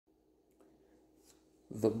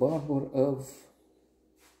The Barber of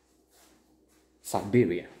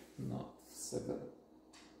Siberia, not Siberia.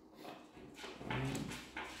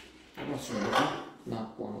 Russian movie,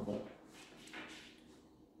 not one of the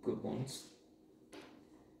good ones.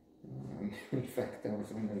 In fact, I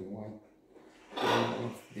was wondering why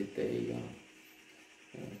did they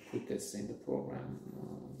put this in the program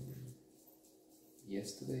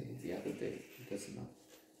yesterday, the other day, because not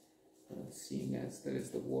seeing as there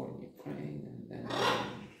is the war in Ukraine, and then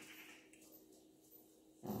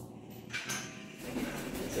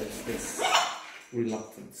there's this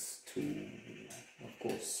reluctance to, of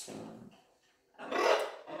course,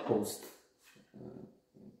 post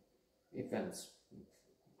events,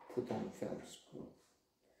 put on films,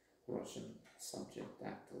 Russian subject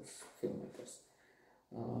actors, filmmakers.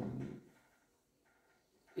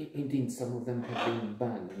 Indeed, some of them have been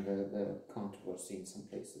banned, and the controversy in some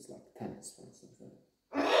places, like tennis, for instance,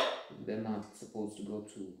 they're not supposed to go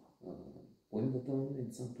to Wimbledon.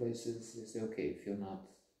 In some places, they say, okay, if you're not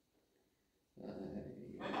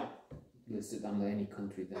listed under any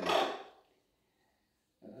country, then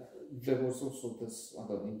there was also this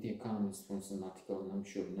other, in The Economist, for instance, an article, and I'm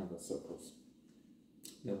sure in other circles,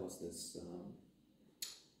 there was this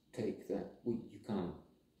take that you can't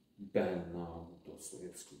ban now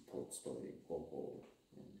Dostoevsky, Tolstoy, Gogol,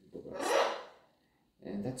 and the rest.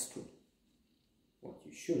 And that's true. What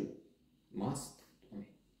you should, must,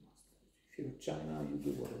 if you're China, you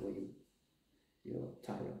do whatever your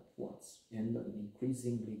tyrant wants. And an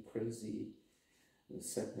increasingly crazy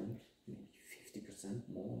segment, maybe 50%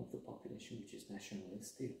 more of the population, which is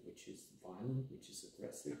nationalistic, which is violent, which is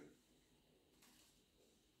aggressive.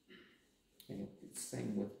 And it's the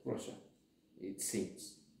same with Russia, it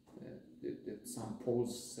seems. Some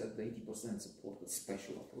polls said 80% support a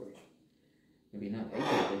special operation. Maybe not 80,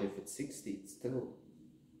 but if it's 60, it's still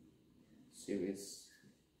serious,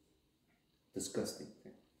 disgusting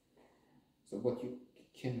thing. So what you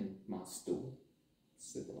can and must do,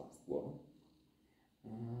 civilized world,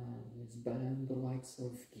 is ban the likes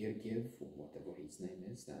of Gergiev, or whatever his name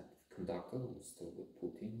is, that conductor who's still with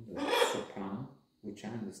Putin, the soprano, which I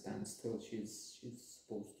understand still she's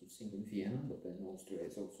supposed to sing in Vienna, but then Austria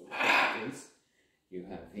is also the case. You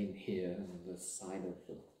have in here on the side of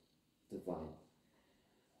the divide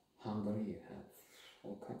Hungary, you have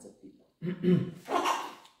all kinds of people.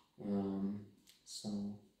 So,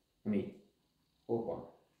 I mean, Orban,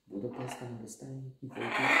 Budapest, I understand, he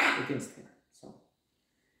voted against him. So,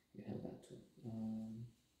 you have that too.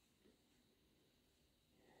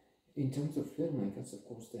 In terms of filmmakers, of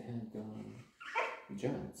course, they had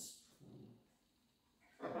giants.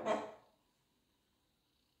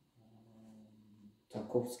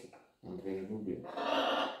 Tarkovsky, Andrei Rublev,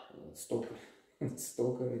 Stoker.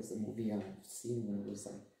 Stoker is a movie I've seen when I was, I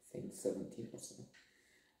think, 17 or so.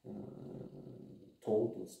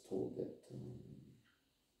 Was told that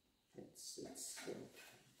it's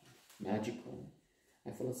magical.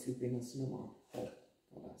 I fell asleep in a cinema hall.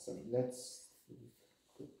 So that's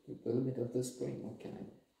a little bit of the spring. What can I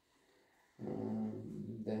do?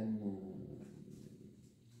 Then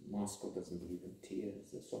Moscow doesn't believe in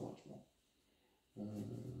tears. There's so much more.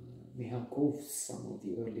 Mihalkov's, some of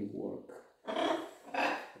the early work,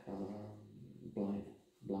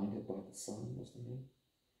 Blinded by the Sun was the name,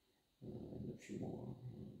 and a few more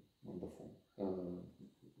wonderful.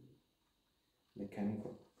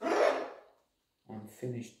 Mechanical,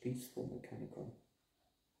 Unfinished Peaceful Mechanical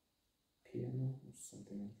Piano, or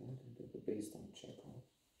something like that, they're based on Chekhov.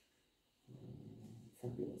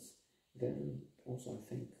 Fabulous. Then also I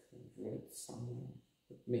think I've read somewhere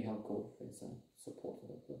that Mihalkov is a supporter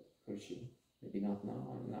of the regime. Maybe not now,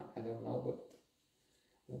 I don't know, but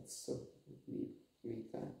let's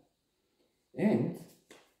read that. And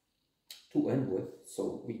to end with,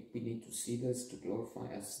 so we need to see this to glorify,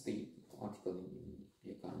 as the article in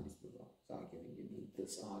The Economist was arguing, you need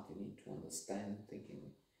this art, you need to understand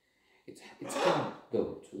thinking. It's hard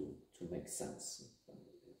though to make sense.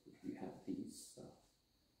 You have these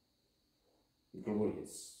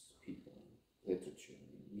glorious people in literature,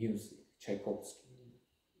 in music, Tchaikovsky,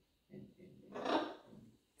 in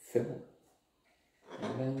film,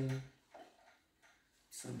 and then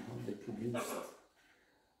somehow they produced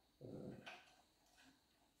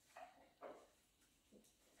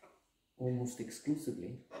almost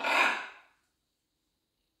exclusively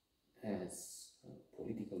as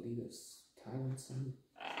political leaders, tyrants and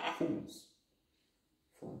fools,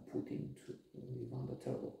 from Putin to Ivan the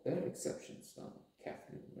Terrible. There are exceptions,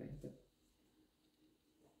 Catherine, right? But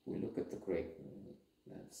we look at the great,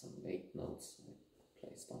 some 8 notes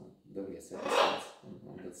placed on various episodes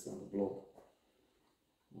on the blog.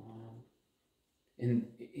 and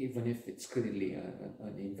even if it's clearly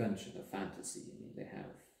an invention, a fantasy, I mean, they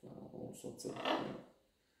have all sorts of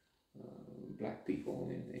black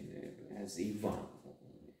people as Ivan.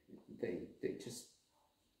 They just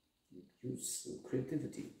use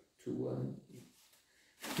creativity to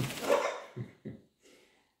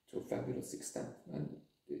to a fabulous extent, and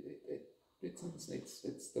it's honestly,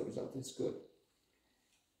 it's the result is good.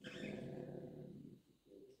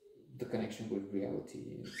 The connection with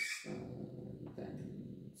reality is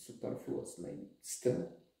then superfluous, maybe. Still,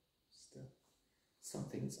 some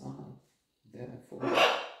things are there for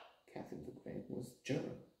Catherine the Great was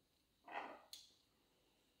German.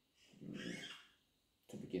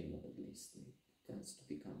 To begin with, at least, she tends to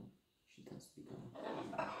become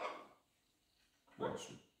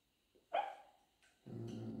Russian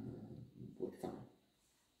with time.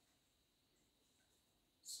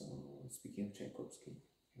 So, speaking of Tchaikovsky,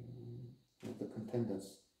 one of the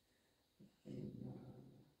contenders in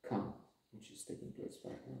Cannes, which is taking place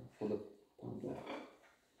right now for the Palme d'Or,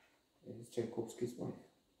 is Tchaikovsky's wife.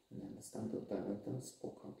 And I understand the director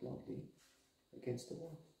spoke out loudly against the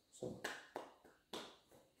war. So,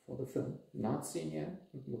 for the film, not seen yet,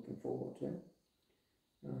 looking forward to it.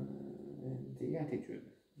 And the attitude,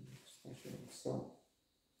 especially. So,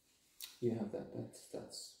 you have that.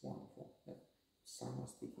 That's wonderful. That Sama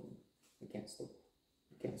speaking against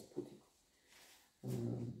Putin.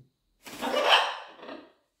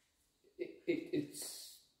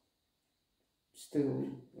 It's still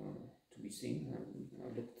to be seen. I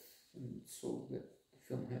looked and saw that the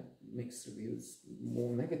film had mixed reviews,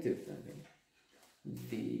 more negative than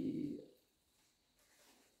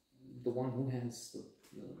the one who has the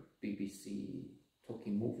BBC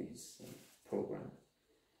Talking Movies program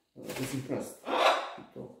was impressed. He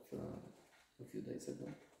talked a few days ago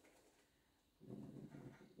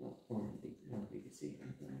on BBC,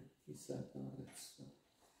 and he said it's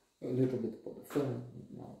a little bit about the film.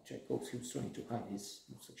 Now Tchaikovsky was trying to hide his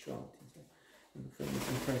homosexuality, and the film is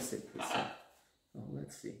impressive. He said,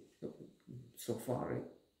 let's see. So far,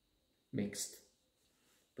 mixed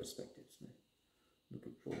perspectives.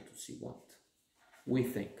 Looking forward to see what we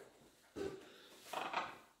think.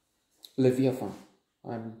 Leviathan.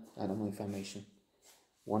 I don't know if I mentioned,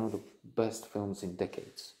 one of the best films in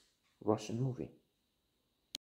decades. Russian movie.